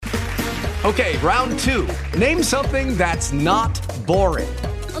Okay, round two. Name something that's not boring.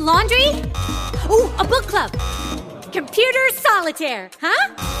 A laundry? Ooh, a book club. Computer solitaire,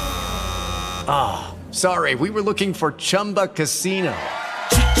 huh? Ah, oh, sorry, we were looking for Chumba Casino.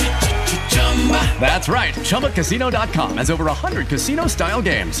 That's right, ChumbaCasino.com has over 100 casino-style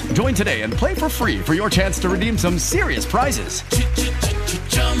games. Join today and play for free for your chance to redeem some serious prizes.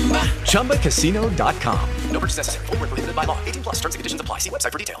 ChumbaCasino.com. No purchase necessary. Void where prohibited by law. 18 plus. Terms and conditions apply. See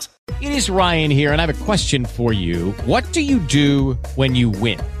website for details. It is Ryan here, and I have a question for you. What do you do when you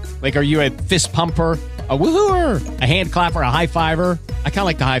win? Like, are you a fist pumper, a woohooer, a hand clapper, a high fiver? I kind of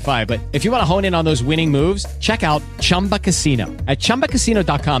like the high five, but if you want to hone in on those winning moves, check out Chumba Casino. At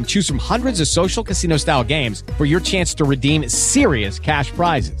ChumbaCasino.com, choose from hundreds of social casino-style games for your chance to redeem serious cash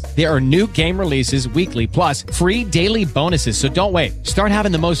prizes. There are new game releases weekly, plus free daily bonuses, so don't wait. Start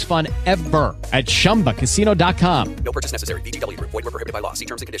having the most fun ever at ChumbaCasino.com. No purchase necessary. VGW. Void where prohibited by law. See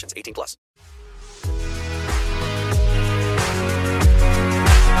terms and conditions. 18 plus.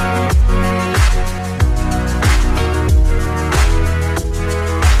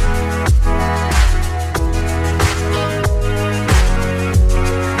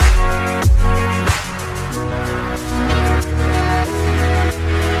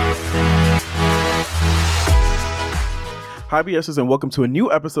 Hi, BSers, and welcome to a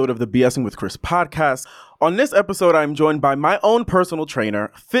new episode of the BSing with Chris podcast. On this episode, I'm joined by my own personal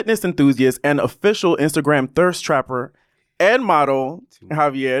trainer, fitness enthusiast, and official Instagram thirst trapper and model,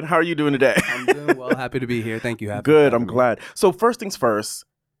 Javier. How are you doing today? I'm doing well. Happy to be here. Thank you. Good. I'm glad. So first things first,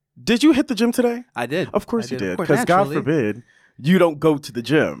 did you hit the gym today? I did. Of course you did. Of course, because God naturally. forbid you don't go to the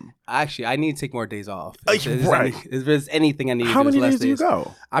gym. Actually, I need to take more days off. Right. If there's anything I need to do, How many less days do you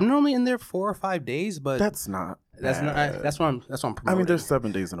go? I'm normally in there 4 or 5 days, but That's not that's bad. what I'm promoting. I mean, there's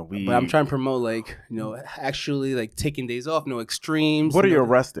 7 days in a week. But I'm trying to promote, actually, taking days off, no extremes. What are your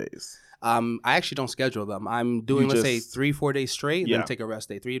rest days? I actually don't schedule them. I'm doing, let's say, 3-4 days straight, then take a rest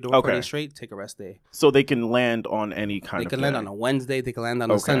day. 3-4 days straight, take a rest day. So they can land on any kind They of can day. land on a Wednesday. They can land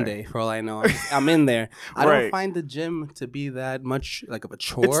on a Sunday, for all I know. I'm in there. I Right. don't find the gym to be that much of a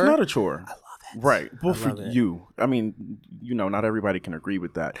chore. It's not a chore. I love it. Right. Well, for love it. you, I mean, not everybody can agree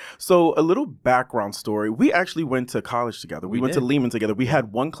with that. So a little background story. We actually went to college together. We went to did. Lehman together. We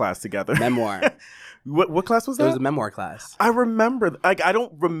had one class together. Memoir. What class was It that? was a memoir class. I remember. I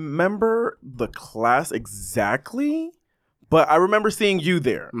don't remember the class exactly, but I remember seeing you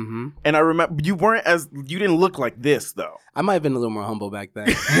there. Mm-hmm. And I remember you didn't look like this though. I might have been a little more humble back then.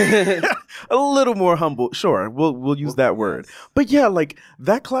 A little more humble. Sure. We'll use that word. But yeah,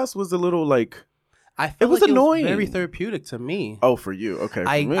 that class was a little I felt It was like annoying. It was very therapeutic to me. oh, for you. Okay. For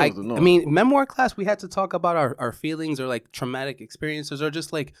me, it was annoying. I mean, memoir class, we had to talk about our feelings or traumatic experiences or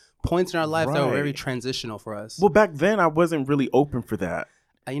just points in our life that were very Right. transitional for us. Well, back then I wasn't really open for that.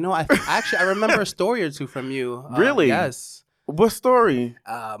 I remember a story or two from you. Really? Yes. What story?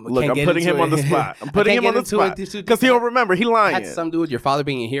 Look, I'm putting him on the spot. I'm putting him on the spot because he don't remember. He It lying. had something to do with your father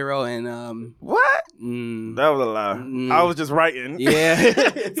being a hero and What? mm, That was a lie. I was just writing. yeah.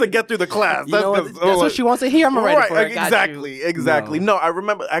 to get through the class. You know what? That's what she wants to hear. I'm gonna write it for her. I got you. Exactly. No. No, I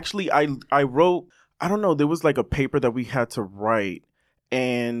remember. Actually, I wrote. I don't know. There was a paper that we had to write,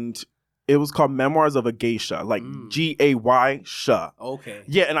 and it was called Memoirs of a Geisha, Gay sha. Okay.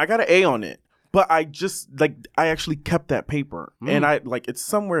 Yeah, and I got an A on it. But I just I actually kept that paper, and I it's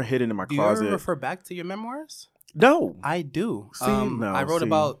somewhere hidden in my Do you closet. ever refer back to your memoirs? No, I do. See, I wrote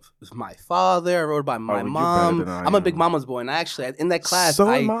about my father. I wrote about my you're mom. better than I I'm a am. big mama's boy, and I actually in that class.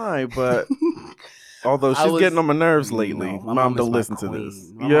 So am I, but although she's getting on my nerves lately, No, my Mom, is don't my listen to queen.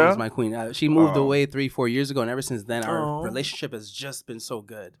 this. My mom is my queen. She moved Oh. away 3-4 years ago, and ever since then, our Oh. relationship has just been so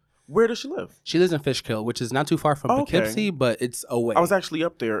good. Where does she live? She lives in Fishkill, which is not too far from Okay. Poughkeepsie, but it's away. I was actually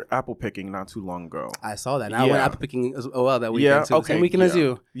up there apple picking not too long ago. I saw that. And I went Yeah. apple picking as well that weekend too. okay. Same weekend as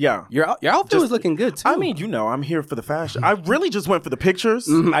you. Yeah. Your outfit was looking good too. I mean, I'm here for the fashion. I really just went for the pictures.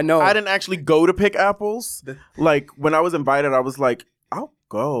 I know. I didn't actually go to pick apples. When I was invited, I was like, I'll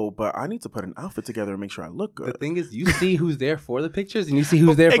go, but I need to put an outfit together and make sure I look good. The thing is, you see who's there for the pictures, and you see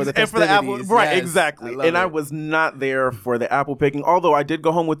who's there for the and for the apple, festivities. right? Yes, Exactly. love And I it. was not there for the apple picking. Although I did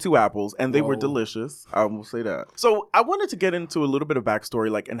go home with 2 apples, and they were Whoa. delicious. I will say that. So I wanted to get into a little bit of backstory,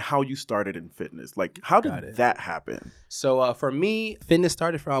 and how you started in fitness. How did that happen? So for me, fitness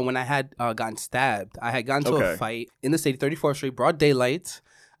started from when I had gotten stabbed. I had gotten to Okay. a fight in the city, 34th Street, broad daylight.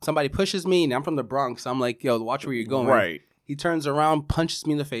 Somebody pushes me, and I'm from the Bronx. I'm like, yo, watch where you're going. Right. He turns around, punches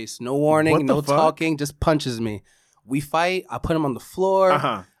me in the face. No warning, What the no fuck? talking, just punches me. We fight. I put him on the floor.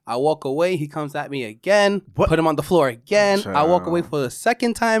 Uh-huh. I walk away. He comes at me again. Put him on the floor again. I walk away for the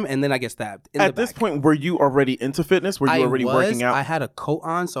second time, and then I get stabbed. At this point, were you already into fitness? Were you already working out? I had a coat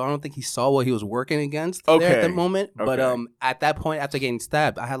on, so I don't think he saw what he was working against there at the moment. But at that point, after getting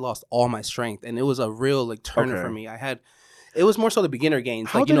stabbed, I had lost all my strength, and it was a real like turner for me. It was more so the beginner gains.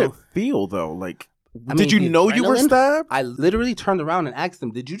 How did it feel though? Like, did you know adrenaline? You were stabbed? I literally turned around and asked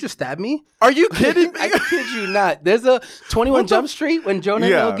him, "Did you just stab me?" Are you kidding me? I kid you not. There's a 21 Jump Street when Jonah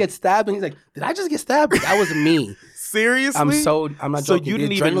Hill gets stabbed, and he's like, "Did I just get stabbed?" That was me. Seriously? I'm not joking. You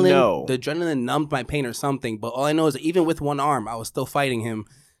didn't even know. The adrenaline numbed my pain or something, but all I know is that even with one arm, I was still fighting him,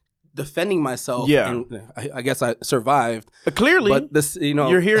 defending myself. Yeah. And I guess I survived. Clearly. But this,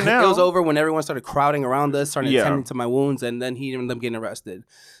 you're here now. It was over when everyone started crowding around us, starting attending to my wounds, and then he ended up getting arrested.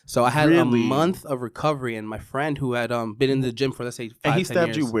 So I had a month of recovery, and my friend who had been in the gym for, let's say, 5-10 years. And he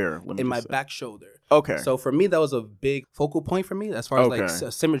stabbed you where? In my back shoulder. Okay. So for me, that was a big focal point for me as far as like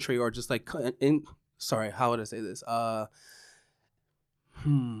symmetry or just like how would I say this? I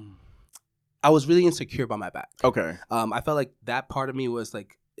was really insecure about my back. Okay. I felt like that part of me was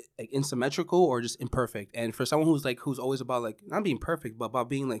like asymmetrical or just imperfect. And for someone who's always about like not being perfect, but about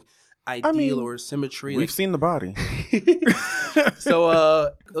being like ideal or symmetry. We've seen the body. So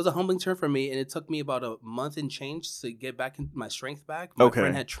it was a humbling turn for me, and it took me about a month and change to get back my strength back. My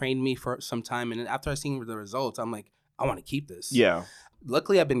friend had trained me for some time, and then after I seen the results, I'm like, I want to keep this. Yeah.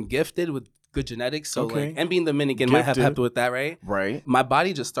 Luckily, I've been gifted with good genetics, so like, and being Dominican might have helped with that, right? Right. My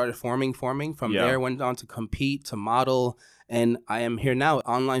body just started forming. From there, went on to compete, to model, and I am here now,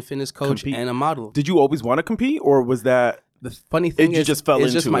 online fitness coach and a model. Did you always want to compete, or was that? The funny thing is, just fell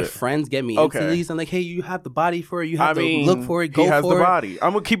into just my it. friends get me into these. I'm like, hey, you have the body for it. You have to look for it. Go for it. He has the body.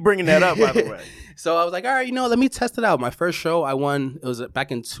 I'm gonna keep bringing that up, by the way. So I was like, all right, let me test it out. My first show, I won. It was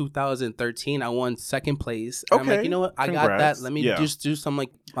back in 2013. I won second place. And I'm like, you know what? I got that. Let me just do some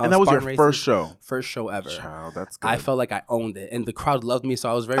like. And that was your races. First show ever. Child, that's good. I felt like I owned it, and the crowd loved me, so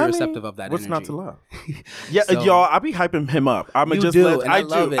I was very receptive of that. What's energy. not to love? Yeah, y'all. I be hyping him up. I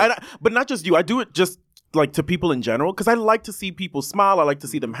love it. But not just you. I do it just. Like to people in general, because I like to see people smile. I like to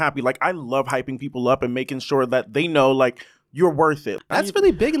see them happy. Like I love hyping people up and making sure that they know like you're worth it. That's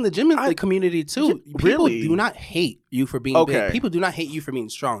really big in the gym community too. People do not hate you for being big. People do not hate you for being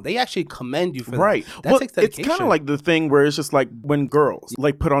strong. They actually commend you for that. Right. That takes dedication. It's kind of like the thing where it's just like when girls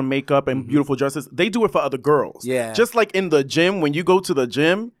like put on makeup and beautiful dresses, they do it for other girls. Yeah. Just like in the gym, when you go to the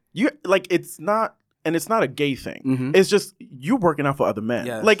gym, you like it's not. And it's not a gay thing. Mm-hmm. It's just you're working out for other men.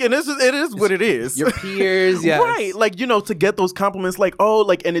 Yes. Like, and it is what it is. Your peers, yes. Right. Like, to get those compliments, like, oh,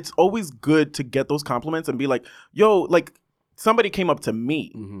 like, and it's always good to get those compliments and be like, yo, like, somebody came up to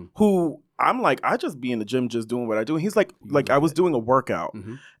me who I'm like, I just be in the gym just doing what I do. And he's like I was doing a workout.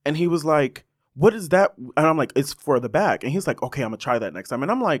 And he was like, what is that? And I'm like, it's for the back. And he's like, okay, I'm going to try that next time.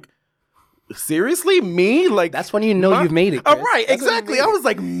 And I'm like, seriously, me? Like that's when you know you've made it, Chris. Right, that's exactly. I was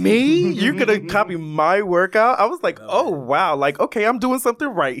like, me? You're gonna copy my workout? I was like, oh wow, like okay, I'm doing something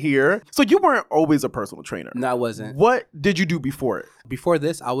right here. So you weren't always a personal trainer? No, I wasn't. What did you do before it? Before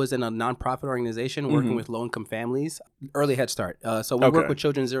this, I was in a nonprofit organization working with low-income families, early Head Start. So we work with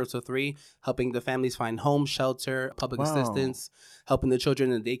children 0 to 3, helping the families find home, shelter, public assistance, helping the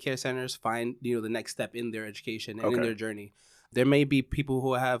children in the daycare centers find the next step in their education and in their journey. There may be people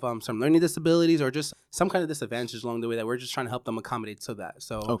who have some learning disabilities or just some kind of disadvantages along the way that we're just trying to help them accommodate to that.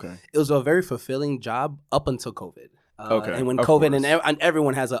 So it was a very fulfilling job up until COVID. And when COVID, and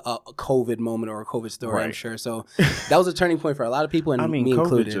everyone has a COVID moment or a COVID story, I'm sure. So that was a turning point for a lot of people, and me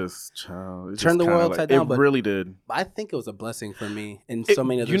COVID included. Turned the world upside down. It really did. I think it was a blessing for me in so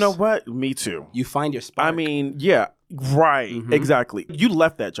many others. You know what? Me too. You find your spark. I mean, yeah. Right, exactly. You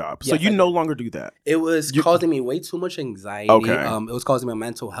left that job, so you no longer do that. It was causing me way too much anxiety. It was causing me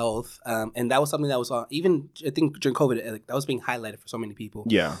mental health, and that was something that was even I think during COVID that was being highlighted for so many people.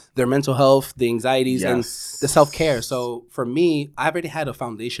 Yeah, their mental health, the anxieties, and the self care. So for me, I already had a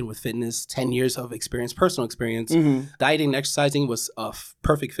foundation with fitness, 10 years of experience, personal experience. Dieting and exercising was a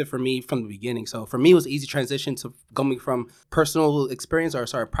perfect fit for me from the beginning. So for me, it was an easy transition to going from practical experience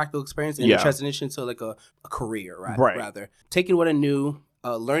and transition to like a career, right? Rather taking what I knew,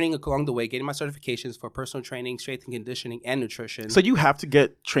 learning along the way, getting my certifications for personal training, strength and conditioning, and nutrition. So you have to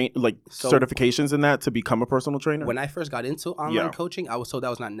get certifications in that to become a personal trainer? When I first got into online coaching, I was told that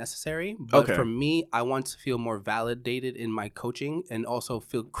was not necessary. But for me, I want to feel more validated in my coaching and also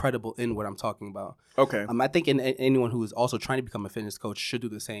feel credible in what I'm talking about. Okay. I think anyone who is also trying to become a fitness coach should do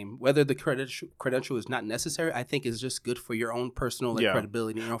the same. Whether the credential is not necessary, I think is just good for your own personal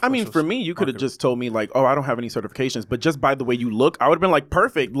credibility. I mean, for me, you could have just told me like, oh, I don't have any certifications. But just by the way you look, I would have been like,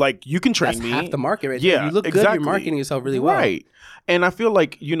 perfect. Like, you can train That's me. half the market right Yeah, there. You look good, exactly. you're marketing yourself really well. Right. And I feel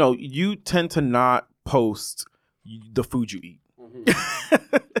like, you tend to not post the food you eat.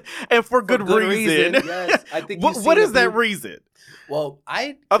 And for good reason. Yes. I think what is that reason? Well,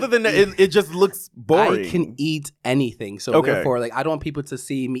 other than that, it just looks boring. I can eat anything, so therefore, like, I don't want people to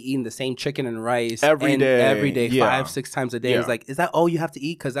see me eating the same chicken and rice every day, yeah. 5-6 times a day. Yeah. It's like, is that all you have to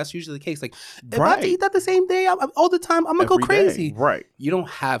eat? Because that's usually the case. Like, if I Right. have to eat that the same day all the time, I'm gonna go Every crazy. day. Right. You don't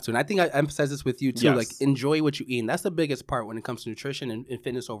have to, and I think I emphasize this with you too. Yes. Like, enjoy what you eat, and that's the biggest part when it comes to nutrition and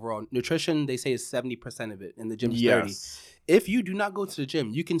fitness overall. Nutrition, they say, is 70% of it, and the gym's 30. If you do not go to the gym,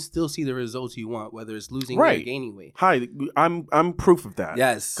 you can still see the results you want, whether it's losing weight or gaining weight. Hi, I'm proof of that.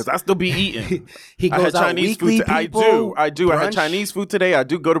 Yes, because I still be eating. He goes I had out Chinese weekly, food. I do. brunch. I had Chinese food today. I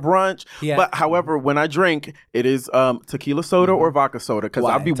do go to brunch. Yeah. But however, when I drink, it is tequila soda or vodka soda because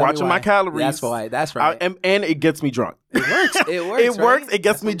I'll be watching my calories. That's why. That's right. And it gets me drunk. It works. It works. It works. Right? It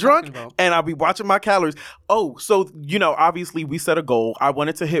gets me drunk, and I'll be watching my calories. Oh, so obviously we set a goal. I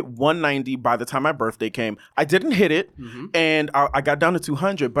wanted to hit 190 by the time my birthday came. I didn't hit it, and I got down to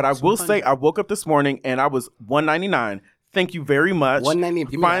 200. But I will say, I woke up this morning and I was 199. Thank you very much.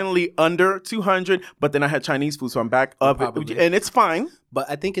 190. Finally under 200, but then I had Chinese food, so I'm back up, and it's fine. But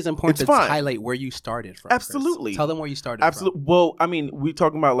I think it's important to highlight where you started from. Absolutely. First. Tell them where you started Absolutely. From. Well, I mean, we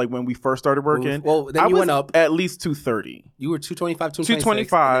talking about like when we first started working. Well, then you went up. At least 230. You were 225,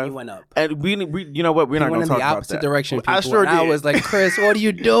 225. And then you went up. And we you know what? We're not going to talk about that. Went in the opposite direction, people. I sure did. I was like, Chris, what are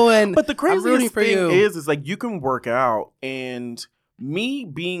you doing? But the craziest thing is like you can work out, and me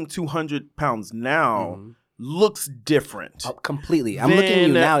being 200 pounds now looks different. Completely. I'm looking at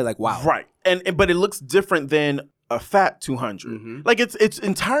you now like, wow. Right. But it looks different than a fat 200. Like it's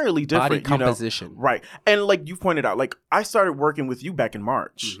entirely different. Body composition. Right. And like you pointed out, like I started working with you back in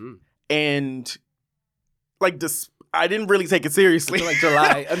March. And like this, I didn't really take it seriously. Until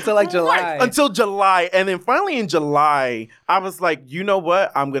July. Right. Until July. And then finally in July, I was like, you know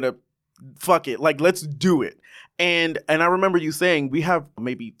what? I'm going to fuck it. Like, let's do it. And I remember you saying we have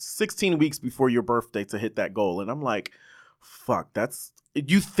maybe 16 weeks before your birthday to hit that goal. And I'm like, fuck,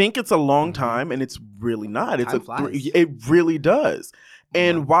 you think it's a long time, and it's really not. It really does.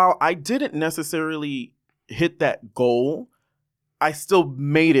 And while I didn't necessarily hit that goal, I still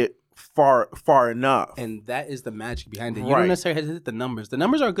made it far enough. And that is the magic behind it. You don't necessarily have to hit the numbers. The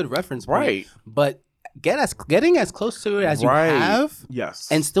numbers are a good reference point, but getting as close to it as you have,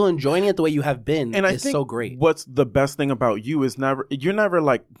 and still enjoying it the way you have been, and I is think so great. What's the best thing about you is you're never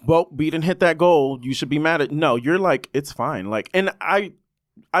like, well, we didn't hit that goal, you should be mad at. No, you're like, it's fine. Like, and I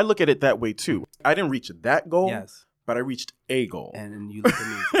look at it that way too. I didn't reach that goal, but I reached a goal, and you look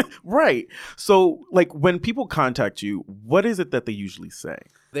amazing. Right. So, like, when people contact you, what is it that they usually say?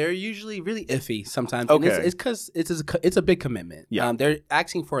 They're usually really iffy sometimes. Okay. And it's because it's a big commitment. Yeah. They're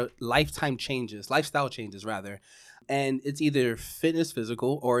asking for lifestyle changes rather. And it's either fitness,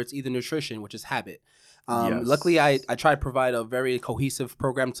 physical, or it's either nutrition, which is habit. Luckily, I try to provide a very cohesive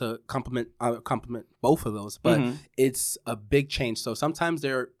program to complement both of those, but it's a big change. So sometimes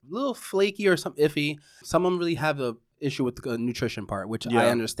they're a little flaky or some iffy. Some of them really have the issue with the nutrition part, which I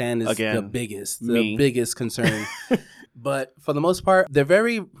understand is the biggest concern. But for the most part, they're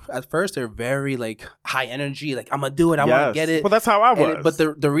very like high energy, like I'm gonna do it, I want to get it. Well, that's how I was. But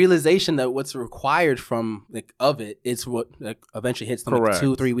the realization that what's required from it's what eventually hits them like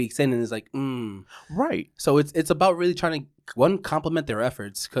 2-3 weeks in, and is like, right. So it's about really trying to complement their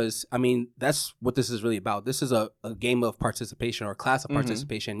efforts, because I mean that's what this is really about. This is a game of participation or a class of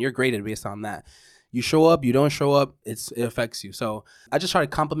participation. You're graded based on that. You show up, you don't show up, it affects you. So I just try to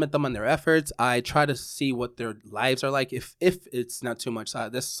compliment them on their efforts. I try to see what their lives are like. If it's not too much,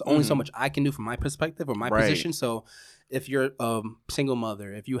 there's only so much I can do from my perspective or my position. So if you're a single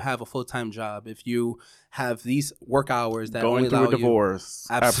mother, if you have a full-time job, if you have these work hours that going only through allow a divorce,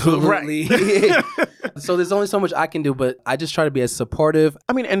 absolutely. Right. So there's only so much I can do, but I just try to be as supportive.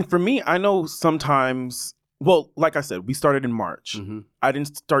 I mean, and for me, I know sometimes. Well, like I said, we started in March. I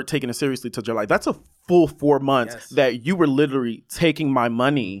didn't start taking it seriously till July. That's a full 4 months that you were literally taking my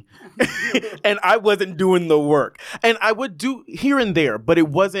money and I wasn't doing the work. And I would do here and there, but it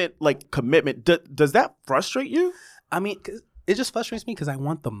wasn't like commitment. Does that frustrate you? I mean, it just frustrates me because I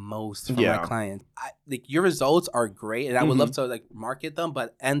want the most from my clients. Like your results are great, and I would love to like market them.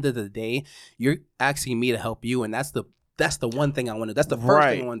 But end of the day, you're asking me to help you, and that's the one thing I want to. That's the first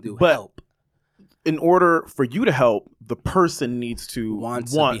thing I want to do. But help. In order for you to help, the person needs to want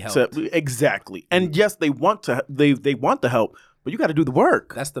to be helped. Exactly. And yes, they want to they want the help, but you got to do the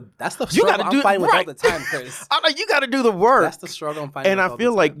work. That's the struggle I'm fighting with all the time, Chris. I'm like, you got to do the work. That's the struggle I'm fighting with all the time. And I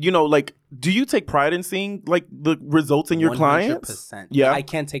feel like, you know, like, do you take pride in seeing like the results in your 100%. clients? Yeah. I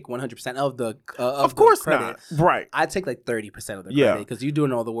can't take 100% of the of course the not. Right. I take like 30% of the credit because you're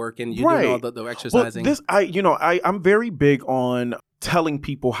doing all the work and you're doing all the exercising. Well, I'm very big on telling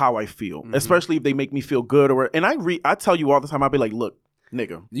people how I feel, especially if they make me feel good and I tell you all the time, I'll be like, look,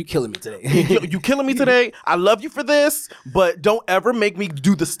 nigga, you killing me today. you killing me today. I love you for this, but don't ever make me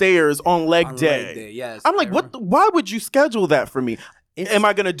do the stairs on leg day. Yes, I'm like, why would you schedule that for me? Am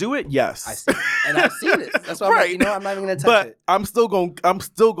I gonna do it? Yes. I see. And I've seen it. That's why I'm like, I'm not even gonna touch it. I'm still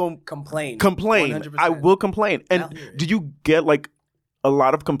gonna complain. 100%. I will complain. And do you get like a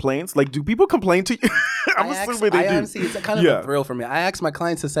lot of complaints? Like, do people complain to you? I'm assuming they do. Honestly, it's kind of a thrill for me. I ask my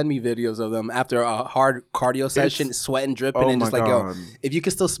clients to send me videos of them after a hard cardio session, sweating, dripping, and just like, yo, if you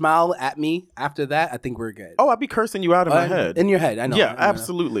can still smile at me after that, I think we're good. Oh, I'd be cursing you out in my head. In your head, I know. Yeah,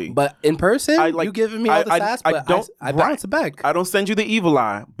 absolutely. But in person, you giving me all the sass, but I bounce it back. I don't send you the evil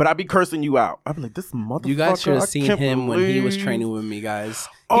eye, but I be cursing you out. I be like, this motherfucker. You guys should have seen him when he was training with me, guys.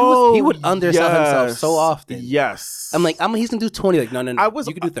 He would undersell himself so often. Yes. I'm like, he's going to do 20. Like, no.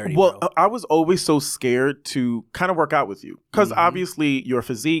 You can do 30, Well, bro. I was always so scared to kind of work out with you. Because obviously, your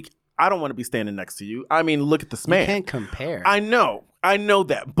physique, I don't want to be standing next to you. I mean, look at this man. You can't compare. I know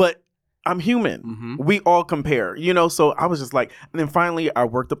that. But I'm human. We all compare. You know, so I was just like, and then finally, I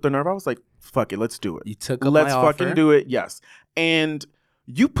worked up the nerve. I was like, fuck it, let's do it. You took up Let's my fucking offer. do it. Yes. And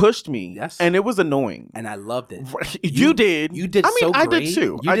you pushed me, and it was annoying. And I loved it. You did. You did so great. I did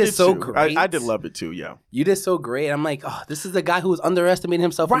too. You did so great. I did love it too, yeah. You did so great. I'm like, this is the guy who was underestimating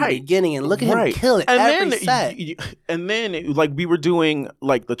himself from the beginning, and look at him kill it every set. And then, like, we were doing,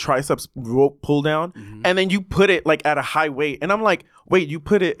 like, the triceps rope pull down, and then you put it, like, at a high weight. And I'm like, wait, you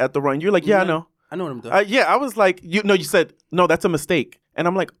put it at the run. You're like, yeah, I know. I know what I'm doing. Yeah, I was like, you said, no, that's a mistake. And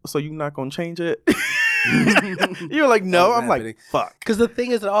I'm like, so you're not going to change it? You're like, no. I'm like, fuck. Because the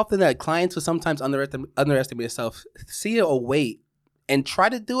thing is that often that clients will sometimes underestimate themselves, see a weight and try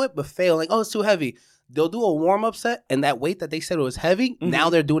to do it, but fail. Like, oh, it's too heavy. They'll do a warm-up set, and that weight that they said was heavy, now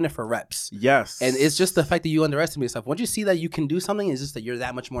they're doing it for reps. Yes. And it's just the fact that you underestimate yourself. Once you see that you can do something, it's just that you're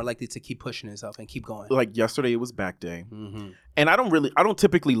that much more likely to keep pushing yourself and keep going. Like yesterday, it was back day. And I don't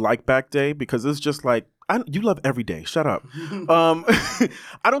typically like back day because it's just like, you love every day. Shut up.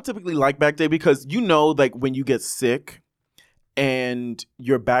 I don't typically like back day because like when you get sick and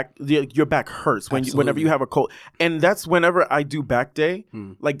your back hurts whenever you have a cold. And that's whenever I do back day.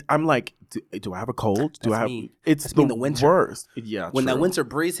 Like I'm like, do I have a cold? Do I have? It's the winter. Worst. Yeah. When that winter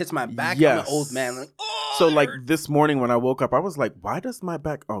breeze hits my back, I'm an old man. Like, so like this morning when I woke up, I was like, why does my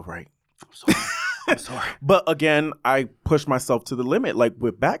back? Oh right. I'm sorry. But again, I push myself to the limit. Like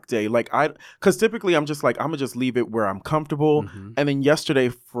with back day, like because typically I'm just like, I'm gonna just leave it where I'm comfortable. And then yesterday,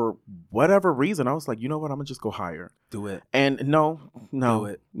 for whatever reason, I was like, you know what? I'm gonna just go higher. Do it. And no.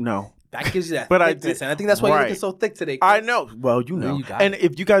 That gives you that but thickness, and I think that's why you're looking so thick today, Chris. I know. Well, and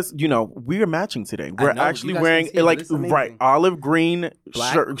if you guys, we are matching today. We're actually wearing olive green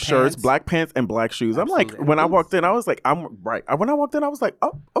shirts, black pants, and black shoes. Absolutely. I'm like, when I walked in, I was like, I'm right. When I walked in, I was like,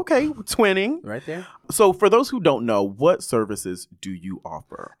 oh, okay, twinning. Right there. So for those who don't know, what services do you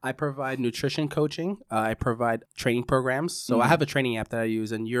offer? I provide nutrition coaching. I provide training programs. So I have a training app that I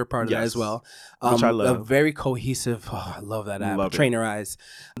use, and you're a part of that as well. Which I love. A very cohesive. I love that app. Trainerize.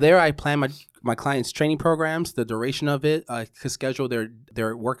 There, I plan my clients' training programs, the duration of it. I can schedule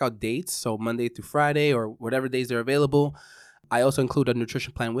their workout dates, so Monday through Friday or whatever days they're available. I also include a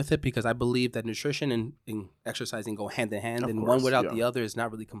nutrition plan with it because I believe that nutrition and exercising go hand in hand, and one without the other is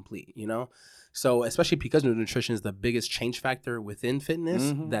not really complete, So especially because nutrition is the biggest change factor within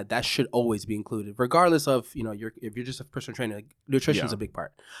fitness, that should always be included, regardless of, if you're just a personal trainer, like, nutrition is a big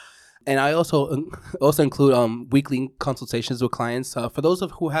part. And I also include weekly consultations with clients. For those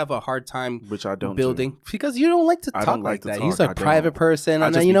who have a hard time, which I don't building, because you don't like to talk like that. He's a private person. I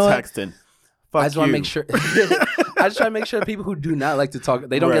just be texting. I just want to make sure. I just try to make sure people who do not like to talk,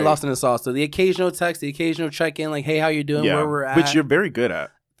 they don't get lost in the sauce. So the occasional text, the occasional check in, like, hey, how you doing? Where we're at, which you're very good at.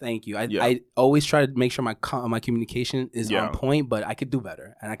 Thank you. I always try to make sure my communication is on point, but I could do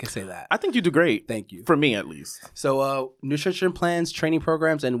better, and I can say that. I think you do great. Thank you. For me, at least. So nutrition plans, training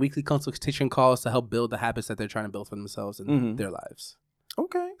programs, and weekly consultation calls to help build the habits that they're trying to build for themselves and their lives.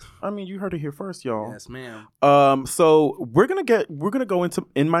 Okay. I mean, you heard it here first, y'all. Yes, ma'am. So we're gonna go into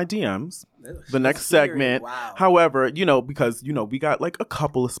in my DMs, the next segment. Wow. However, because we got like a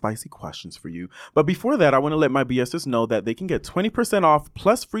couple of spicy questions for you. But before that, I want to let my BSers know that they can get 20% off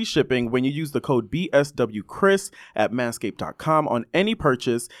plus free shipping when you use the code BSWChris at manscaped.com on any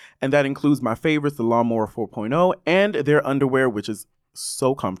purchase, and that includes my favorites, the Lawnmower 4.0, and their underwear, which is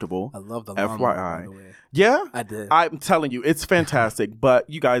so comfortable. I love the lawnmower, by the way. Yeah? I did. I'm telling you, it's fantastic. But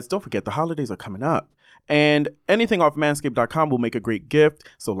you guys, don't forget, the holidays are coming up. And anything off manscaped.com will make a great gift.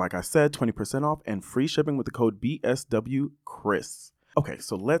 So like I said, 20% off and free shipping with the code BSWChris. Okay,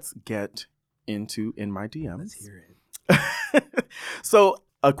 so let's get into In My DMs. Let's hear it. So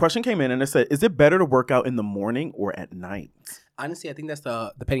a question came in and it said, is it better to work out in the morning or at night? Honestly, I think that's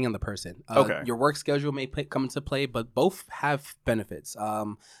depending on the person. Okay. Your work schedule may come into play, but both have benefits.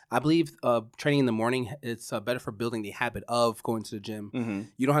 I believe training in the morning, it's better for building the habit of going to the gym. Mm-hmm.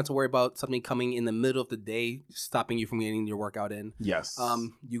 You don't have to worry about something coming in the middle of the day, stopping you from getting your workout in. Yes.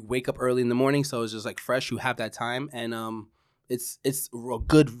 You wake up early in the morning, so it's just like fresh. You have that time, and it's a real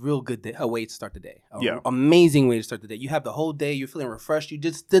good day, a way to start the day. Amazing way to start the day. You have the whole day. You're feeling refreshed. You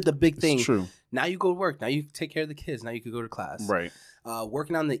just did the big thing. It's true. Now you go to work. Now you take care of the kids. Now you can go to class. Right.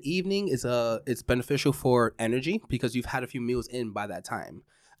 Working out in the evening it's beneficial for energy because you've had a few meals in by that time.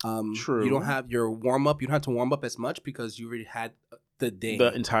 True. You don't have your warm up. You don't have to warm up as much because you already had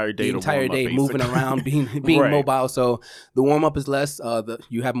the entire day moving around, being right. mobile. So the warm up is less.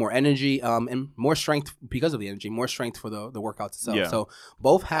 You have more energy and more strength because of the energy. More strength for the workouts itself. Yeah. So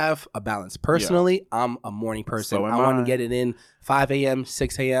both have a balance. Personally, I'm a morning person. So I want to get it in 5 a.m.,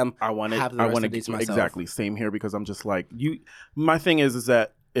 6 a.m. I want have the rest of the day to myself. Exactly. Same here because I'm just like you. My thing is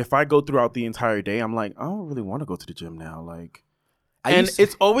that if I go throughout the entire day, I'm like, I don't really want to go to the gym now. Like.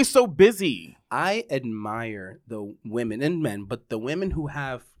 It's always so busy. I admire the women and men, but the women who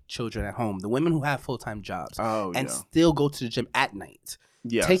have children at home, the women who have full-time jobs and still go to the gym at night.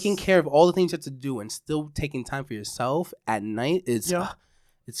 Yes. Taking care of all the things you have to do and still taking time for yourself at night is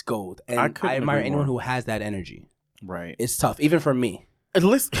it's gold. And I admire anyone who has that energy. Right. It's tough, even for me. And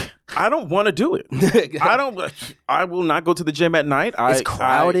listen, I don't want to do it. I will not go to the gym at night. It's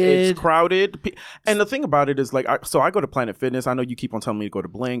crowded. And the thing about it is like, I go to Planet Fitness. I know you keep on telling me to go to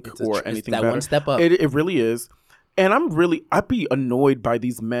Blink or anything that better. One step up. It really is. And I'd be annoyed by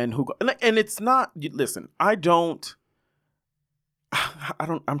these men who go, and it's not, listen, I'm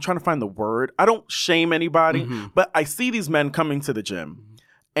trying to find the word. I don't shame anybody, but I see these men coming to the gym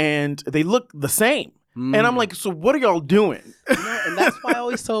and they look the same. And I'm like, so what are y'all doing? And that's why I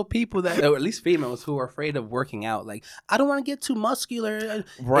always tell people that, or at least females who are afraid of working out, like, I don't want to get too muscular.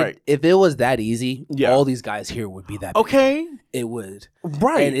 Right. If it was that easy, all these guys here would be that big. Okay. It would.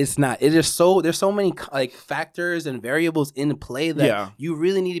 Right. And it's not. It is there's so many like factors and variables in play that you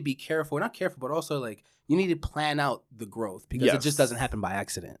really need to be careful. Not careful, but also like you need to plan out the growth because it just doesn't happen by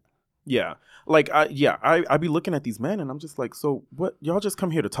accident. Yeah. Like, I be looking at these men and I'm just like, so what? Y'all just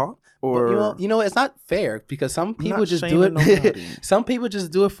come here to talk? Or you know, it's not fair because some people just do it. Some people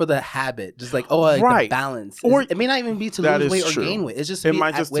just do it for the habit, just like the balance. Or it may not even be to lose weight or gain weight. It's just to be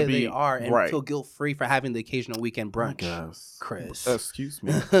at where they are and feel guilt free for having the occasional weekend brunch. Chris, excuse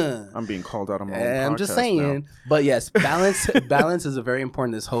me, I'm being called out on my own podcast. I'm just saying, now. But yes, balance is a very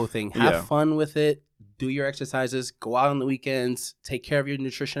important. This whole thing. Have fun with it. Do your exercises, go out on the weekends, take care of your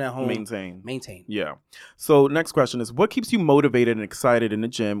nutrition at home. Maintain. Yeah. So next question is, what keeps you motivated and excited in the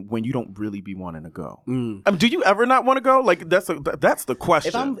gym when you don't really be wanting to go? Do you ever not want to go? Like that's the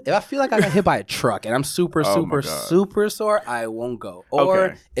question. If I feel like I got hit by a truck and I'm super sore, I won't go.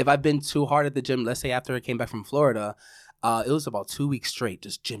 Or if I've been too hard at the gym, let's say after I came back from Florida, it was about 2 weeks straight,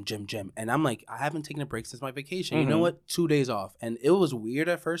 just gym. And I'm like, I haven't taken a break since my vacation. You know what? 2 days off. And it was weird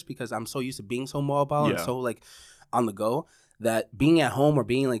at first because I'm so used to being so mobile and so like on the go that being at home or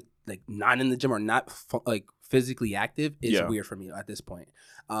being like not in the gym or not like physically active is weird for me at this point.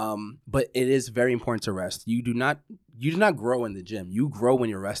 But it is very important to rest. You do not grow in the gym. You grow when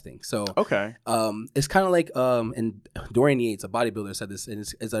you're resting. So it's kind of like and Dorian Yates, a bodybuilder, said this, and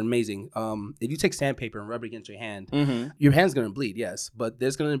it's amazing. If you take sandpaper and rub it against your hand, your hand's gonna bleed, yes, but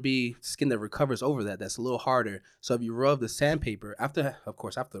there's gonna be skin that recovers over that's a little harder. So if you rub the sandpaper after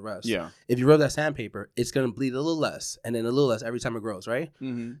the rest, if you rub that sandpaper, it's gonna bleed a little less, and then a little less every time it grows, right?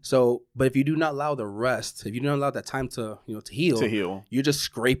 So, but if you do not allow the rest, if you don't allow that time to heal, you're just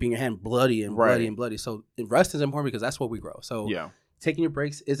scraping your hand bloody and bloody. So rest is important because that's what we grow. So taking your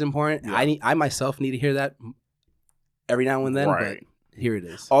breaks is important. I myself need to hear that every now and then. But Here it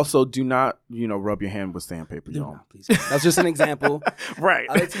is. Also, do not, rub your hand with sandpaper, y'all. No, please. That's just an example. Right.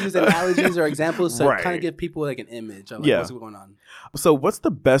 I like to use analogies or examples to Right. kind of give people like an image of like, what's going on. So what's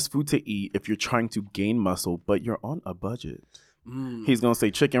the best food to eat if you're trying to gain muscle, but you're on a budget? He's going to say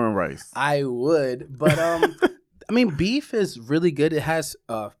chicken and rice. I would, but I mean, beef is really good. It has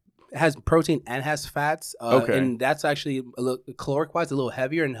protein and has fats. Okay. And that's actually, caloric-wise, a little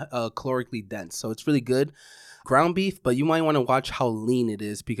heavier and calorically dense. So it's really good. Ground beef, but you might want to watch how lean it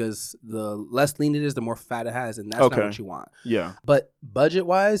is because the less lean it is, the more fat it has, and that's not what you want. Yeah. But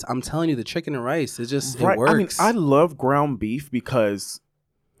budget-wise, I'm telling you, the chicken and rice, it works. I mean, I love ground beef because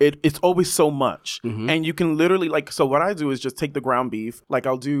it's always so much. And you can literally, so what I do is just take the ground beef,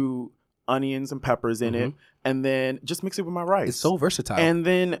 I'll do onions and peppers in it, and then just mix it with my rice. It's so versatile. And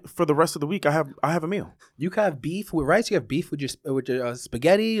then for the rest of the week, I have a meal. You can have beef with rice. You have beef with your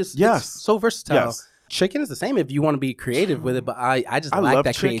spaghetti. It's so versatile. Yes. Chicken is the same if you want to be creative with it, but I just like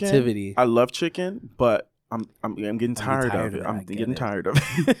that chicken. creativity. I love chicken, but I'm getting tired of it. I'm getting tired of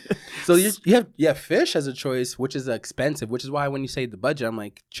it. So you have fish as a choice, which is expensive, which is why when you say the budget, I'm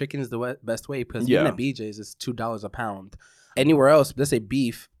like, chicken is the best way because even at BJ's, it's $2 a pound. Anywhere else, let's say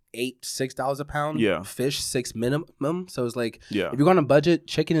beef, $6 a pound. Yeah. Fish, $6 minimum. So it's like, if Yeah. you're going on a budget,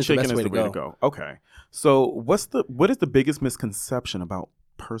 chicken is the best way to go. Okay. So what is the biggest misconception about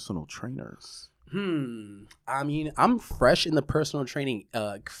personal trainers? I mean, I'm fresh in the personal training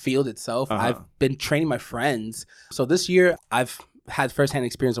field itself. I've been training my friends. So this year, I've had firsthand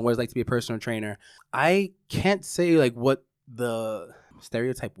experience on what it's like to be a personal trainer. I can't say what the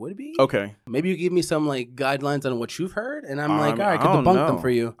stereotype would be. Okay. Maybe you give me some guidelines on what you've heard, and I'm all right, I could debunk them for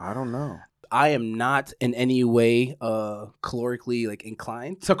you. I don't know. I am not in any way calorically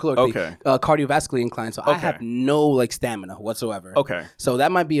inclined. So calorically, cardiovascularly inclined. So I have no stamina whatsoever. Okay. So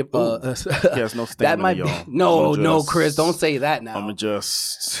that might be a. He has no stamina, that might y'all. be no, Chris. Don't say that now. I'm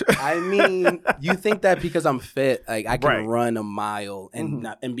just. I mean, you think that because I'm fit, I can run a mile and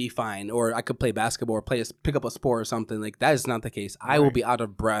and be fine, or I could play basketball or pick up a sport or something. That is not the case. I will be out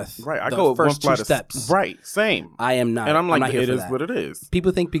of breath. Right. I the go first one two flight steps. Right. Same. I am not. And I'm not here it for is that. what it is.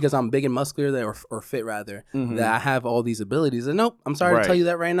 People think because I'm big and muscular or fit rather that I have all these abilities. And nope, I'm sorry to tell you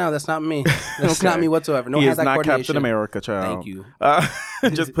that right now. That's not me. That's not me whatsoever. No, he has is that not coordination. Captain America, child. Thank you.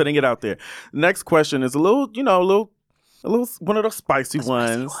 Just putting it out there. Next question is a little one of those spicy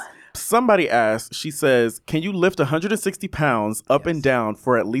ones. Somebody asked, she says, can you lift 160 pounds up and down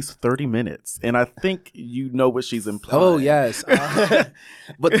for at least 30 minutes? And I think you know what she's implying. Oh, yes.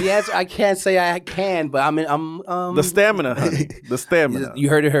 But the answer, I can't say I can, but I'm the stamina, honey. The stamina. You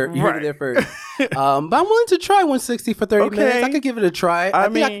heard it there first. But I'm willing to try 160 for 30 minutes. I could give it a try. I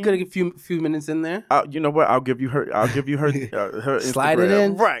think I could get a few minutes in there. You know what? I'll give you her her Slide Instagram. it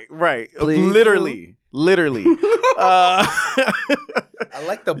in. Right. Please. Literally. I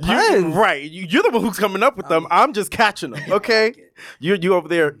like the puns. You're the one who's coming up with them. I'm just catching them. Okay. You over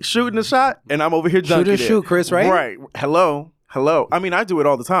there shooting the shot, and I'm over here dunking Shoot, Chris. Right. Right. Hello. I mean, I do it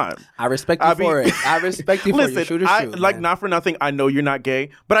all the time. I respect you for it. I respect you for listen, your shoot. Not for nothing. I know you're not gay,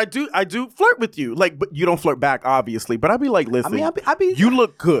 but I do flirt with you. But you don't flirt back, obviously. But I'd be like, listen, you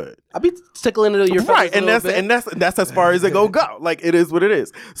look good. I'll be tickling it your right, and that's as far as it go. It is what it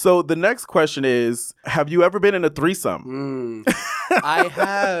is. So the next question is: have you ever been in a threesome? I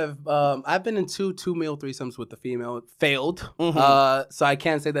have. I've been in two male threesomes with the female. Failed. So I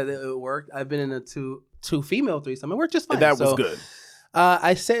can't say that it worked. I've been in a two female threesome. It worked just fine. That was good.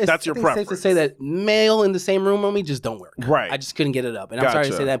 I say that's your preference. It's safe to say that male in the same room with me just don't work. Right. I just couldn't get it up, and I'm sorry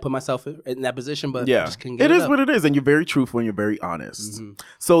to say that I put myself in that position, but I just couldn't get it up. It is what it is, and you're very truthful and you're very honest.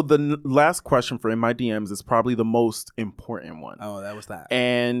 So the last question for In My DMs is probably the most important one. Oh, that was that.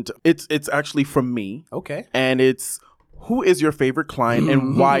 And it's actually from me. Okay. And it's, who is your favorite client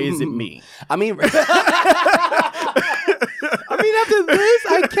and why is it me? I mean, after this,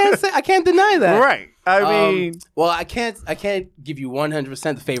 I can't deny that. Right. I mean, well, I can't give you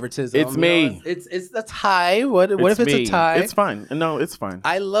 100% favoritism. It's me. It's that's high. What if it's a tie? It's fine. No, it's fine.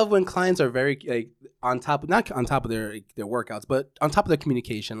 I love when clients are very not on top of their workouts, but on top of their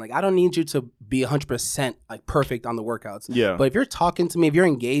communication. I don't need you to be 100% perfect on the workouts. Yeah. But if you're talking to me, if you're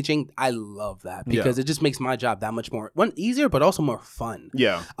engaging, I love that because it just makes my job that much more easier, but also more fun.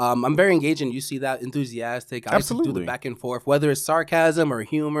 Yeah. I'm very engaging. You see that, enthusiastic. I Absolutely. like to do the back and forth, whether it's sarcasm or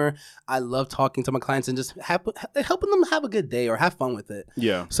humor. I love talking to my clients and just helping them have a good day or have fun with it.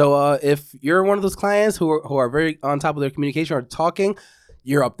 Yeah. So if you're one of those clients who are very on top of their communication or talking,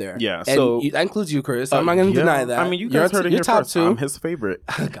 you're up there. Yeah. And so that includes you, Chris. I'm not going to deny that. I mean, you guys heard it here top first. two. I'm his favorite.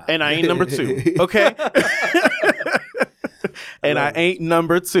 And I ain't number 2. Okay. and I ain't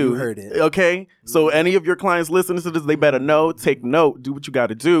number 2. You heard it. Okay? So any of your clients listening to this, they better know, take note, do what you got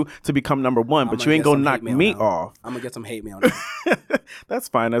to do to become number 1. But you ain't going to knock me off. I'm going to get some hate mail now. That's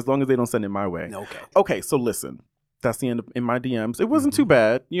fine, as long as they don't send it my way. Okay. Okay, so listen. That's the end of in my DMs. It wasn't too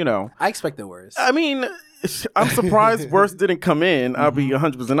bad, you know. I expected worse. I mean, I'm surprised worse didn't come in. I'll be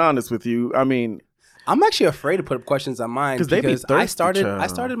 100% honest with you. I mean, I'm actually afraid to put up questions on mine because I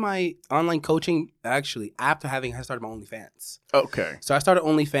started my online coaching actually after I started my OnlyFans. Okay. So I started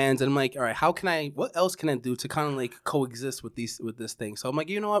OnlyFans and I'm like, all right, what else can I do to kind of like coexist with this thing? So I'm like,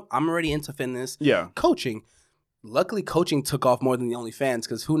 you know what? I'm already into fitness. Yeah. Coaching. Luckily, coaching took off more than the OnlyFans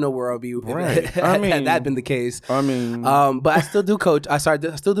because who know where I'll be right. had that been the case. I mean, but I still do coach. I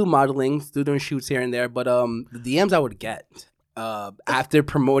still do modeling, still doing shoots here and there. But the DMs I would get after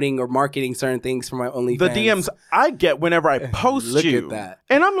promoting or marketing certain things for my OnlyFans. The DMs I get whenever I post Look you, at that.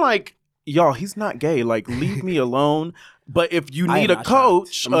 And I'm like, y'all, he's not gay. Like, leave me alone. But if you need a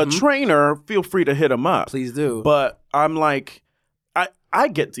coach, a trainer, feel free to hit him up. Please do. But I'm like, I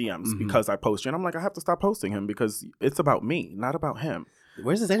get DMs because I post you, and I'm like, I have to stop posting him because it's about me, not about him.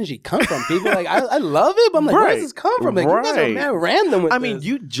 Where's this energy come from? People like, I love it, but I'm like, where does this come from? Like, you guys are mad random with this. I mean,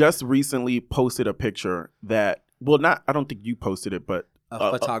 you just recently posted a picture that, I don't think you posted it, but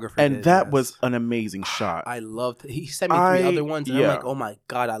a photographer and did, that yes. was an amazing shot. I loved it. He sent me 3 other ones, and I'm like, oh my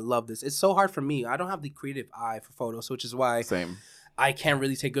God, I love this. It's so hard for me. I don't have the creative eye for photos, which is why I can't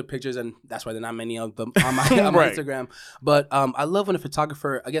really take good pictures, and that's why there are not many of them on my Instagram. But I love when a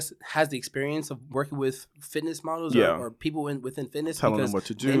photographer, I guess, has the experience of working with fitness models or people within fitness. Telling them what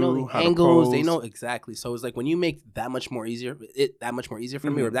to do, they know the angles, they know exactly. So it's like when you make that much more easier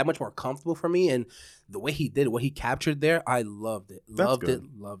for me, or that much more comfortable for me, and the way he did it, what he captured there, I loved it. Loved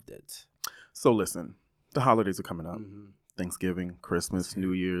it. So listen, the holidays are coming up. Thanksgiving, Christmas,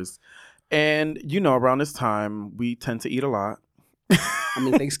 New Year's. And, around this time, we tend to eat a lot. I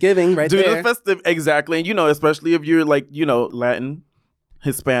mean, Thanksgiving, right there. The festive, exactly. And, especially if you're like, Latin,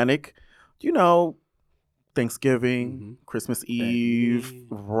 Hispanic, Thanksgiving, Christmas Eve,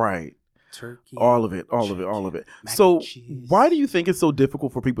 right. Turkey. All of it. So why do you think it's so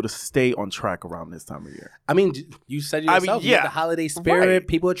difficult for people to stay on track around this time of year? I mean, you said it yourself. You get the holiday spirit. Right.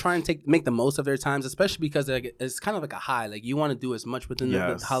 People are trying to make the most of their times, especially because it's kind of like a high. Like, you want to do as much within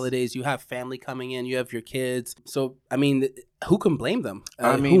the holidays. You have family coming in. You have your kids. So, I mean, who can blame them?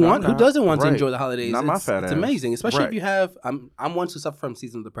 Who doesn't want to enjoy the holidays? Not my fat ass. It's amazing, especially if you have. I'm one to suffer from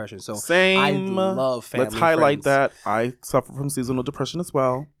seasonal depression. So same. I love family. Let's highlight that. I suffer from seasonal depression as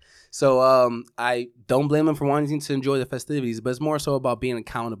well. So I don't blame them for wanting to enjoy the festivities, but it's more so about being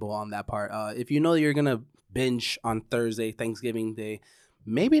accountable on that part. If you know you're going to binge on Thursday, Thanksgiving Day,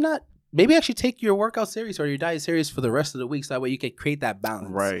 maybe actually take your workout serious or your diet serious for the rest of the week, so that way you can create that balance.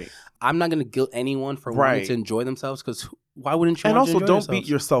 Right. I'm not going to guilt anyone for wanting to enjoy themselves, because why wouldn't you and want to also enjoy don't yourselves? beat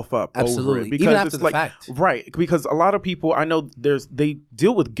yourself up Absolutely. over it, because even after it's the fact. Right, because a lot of people I know they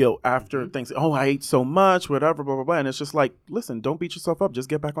deal with guilt after things. Oh, I ate so much, whatever, blah blah blah, and it's just like, listen, don't beat yourself up, just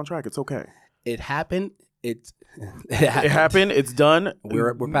get back on track. It's okay. It happened. It happened. It's done.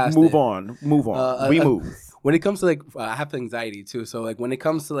 We're past move it. On. We move. When it comes to I have anxiety too. So when it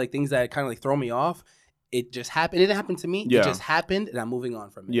comes to things that kind of throw me off, it just happened. It didn't happen to me. Yeah. It just happened, and I'm moving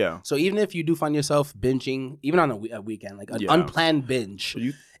on from it. Yeah. So even if you do find yourself binging, even on a weekend, like an unplanned binge,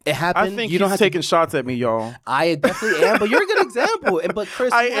 it happened. I think you don't have taking shots at me, y'all. I definitely am, but you're a good example. But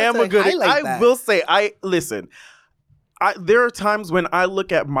Chris, I am a good. I will say, listen. There are times when I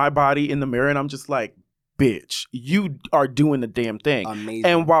look at my body in the mirror and I'm just like, bitch, you are doing the damn thing. Amazing.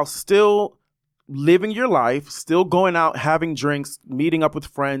 And while still living your life, still going out, having drinks, meeting up with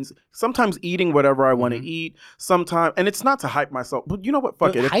friends, sometimes eating whatever I want to eat, sometimes, and it's not to hype myself, but you know what?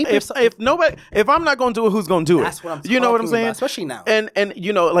 Fuck it. If I'm not going to do it, who's going to do it? That's what I'm talking You know what I'm saying? about, especially now. And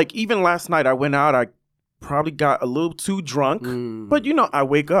like even last night I went out, I probably got a little too drunk, but I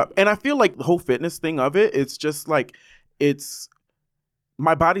wake up and I feel like the whole fitness thing of it, it's just like,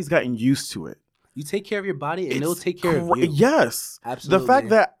 my body's gotten used to it. You take care of your body and it'll take care of you. Yes. Absolutely. The fact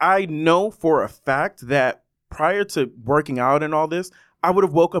that I know for a fact that prior to working out and all this, I would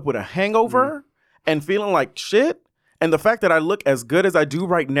have woke up with a hangover and feeling like shit. And the fact that I look as good as I do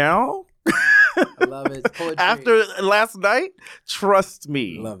right now, I love it. It's poetry. After last night, trust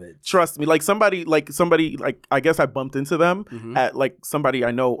me. Love it. Trust me. Like somebody, I guess I bumped into them at somebody I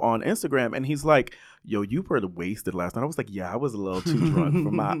know on Instagram, and he's like, yo, you were wasted last night. I was like, yeah, I was a little too drunk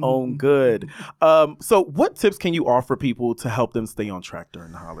for my own good. So what tips can you offer people to help them stay on track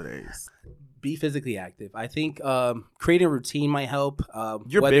during the holidays? Be physically active. I think creating a routine might help.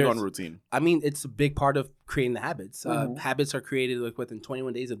 You're big on routine. I mean, it's a big part of creating the habits. Habits are created within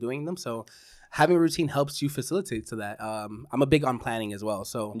 21 days of doing them. So having a routine helps you facilitate to that. I'm a big on planning as well.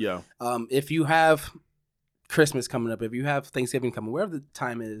 So Yeah. If you have Christmas coming up, if you have Thanksgiving coming, wherever the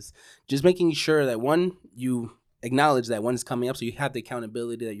time is, just making sure that one, you acknowledge that one's coming up, so you have the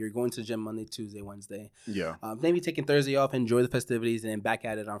accountability that you're going to the gym Monday, Tuesday, Wednesday. Yeah. Maybe taking Thursday off, enjoy the festivities, and then back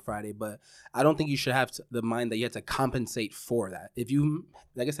at it on Friday. But I don't think you should have the mind that you have to compensate for that. If you,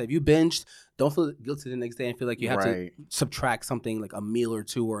 like I said, if you binged, don't feel guilty the next day and feel like you have to subtract something like a meal or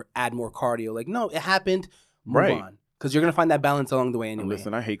two or add more cardio. Like, no, it happened. Move on. Because you're going to find that balance along the way anyway.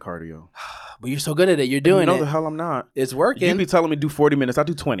 Listen, I hate cardio. But you're so good at it. You're doing it. No, the hell I'm not. It's working. You be telling me do 40 minutes. I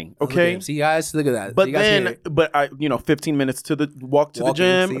do 20. Okay. See, guys, look at that. But then, I, 15 minutes to the walk to the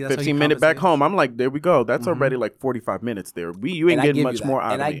gym, 15 minutes back home. I'm like, there we go. That's already like 45 minutes there. You ain't getting much more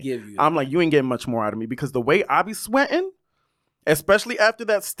out of me. And I give you I'm like, you ain't getting much more out of me because the way I be sweating, especially after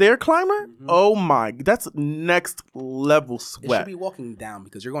that stair climber, oh my, that's next level sweat. It should be walking down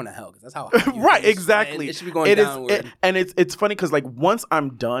because you're going to hell. Because that's how. Right, exactly. It should be going downward. And it's funny because like once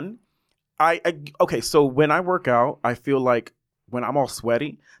I'm done, okay, so when I work out, I feel like when I'm all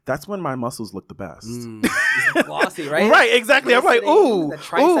sweaty, that's when my muscles look the best. It's glossy, right? Right, exactly. I'm like, ooh, the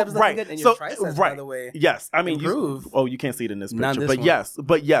triceps right. Good, and your triceps, by the way. Yes, I mean, you can't see it in this picture,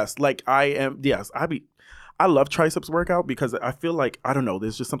 but yes, like I love triceps workout because I feel like, I don't know,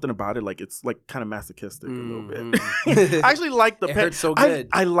 there's just something about it. Like, it's like kind of masochistic a little bit. I actually like the pain. It hurts so good.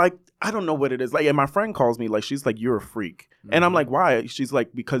 I don't know what it is. Like, and my friend calls me, like, she's like, you're a freak. And I'm like, why? She's like,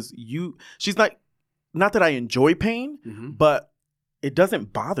 because she's not that I enjoy pain, but it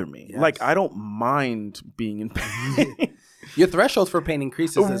doesn't bother me. Yes. Like, I don't mind being in pain. Your threshold for pain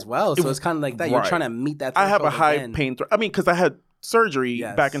increases as well. So it's kind of like that. You're trying to meet that threshold. I have a high pain because I had surgery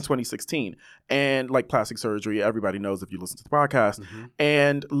back in 2016 and like plastic surgery, everybody knows if you listen to the podcast,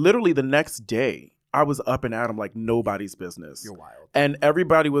 and literally the next day I was up and at 'em like nobody's business. You're wild. And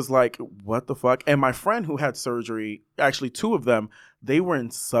everybody was like, what the fuck? And my friend who had surgery, actually two of them, they were in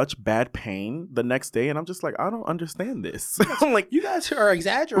such bad pain the next day, and I'm just like, I don't understand this. I'm like, you guys are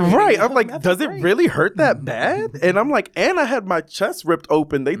exaggerating. Right. I'm like, does it really hurt that bad? And I'm like, and I had my chest ripped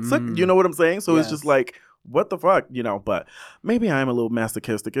open. They took, you know what I'm saying? So it's just like, what the fuck, but maybe I am a little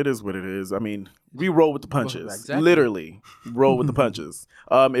masochistic. It is what it is. I mean, we roll with the punches. Literally roll with the punches.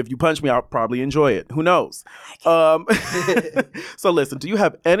 If you punch me, I'll probably enjoy it. Who knows? So listen, do you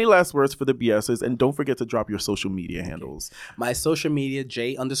have any last words for the BSers? And don't forget to drop your social media handles. My social media,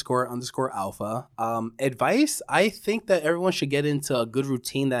 J__alpha. Advice, I think that everyone should get into a good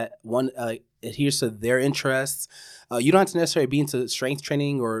routine that one adheres to their interests. You don't have to necessarily be into strength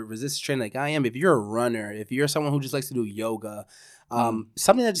training or resistance training like I am. If you're a runner, if you're someone who just likes to do yoga,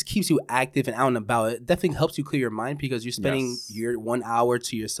 something that just keeps you active and out and about, it definitely helps you clear your mind because you're spending your 1 hour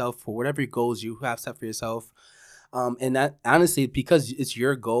to yourself for whatever goals you have set for yourself. And that, honestly, because it's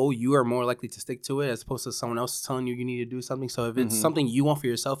your goal, you are more likely to stick to it as opposed to someone else telling you need to do something. So if it's something you want for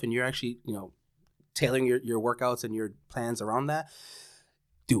yourself and you're actually, tailoring your workouts and your plans around that,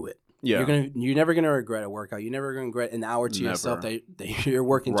 do it. Yeah. You're never gonna regret a workout. You're never gonna regret an hour to yourself that you're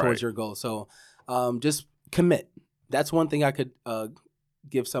working towards your goal. So just commit. That's one thing I could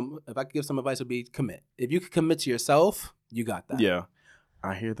give some. If I could give some advice, would be commit. If you could commit to yourself, you got that. Yeah,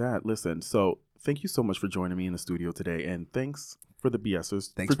 I hear that. Listen, so thank you so much for joining me in the studio today, and thanks for the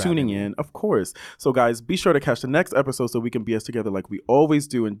BSers for tuning in, of course. So guys, be sure to catch the next episode so we can BS together like we always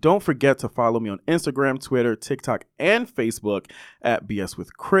do. And don't forget to follow me on Instagram, Twitter, TikTok, and Facebook at BS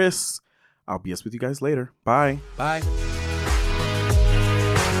with Chris. I'll BS with you guys later. Bye. Bye.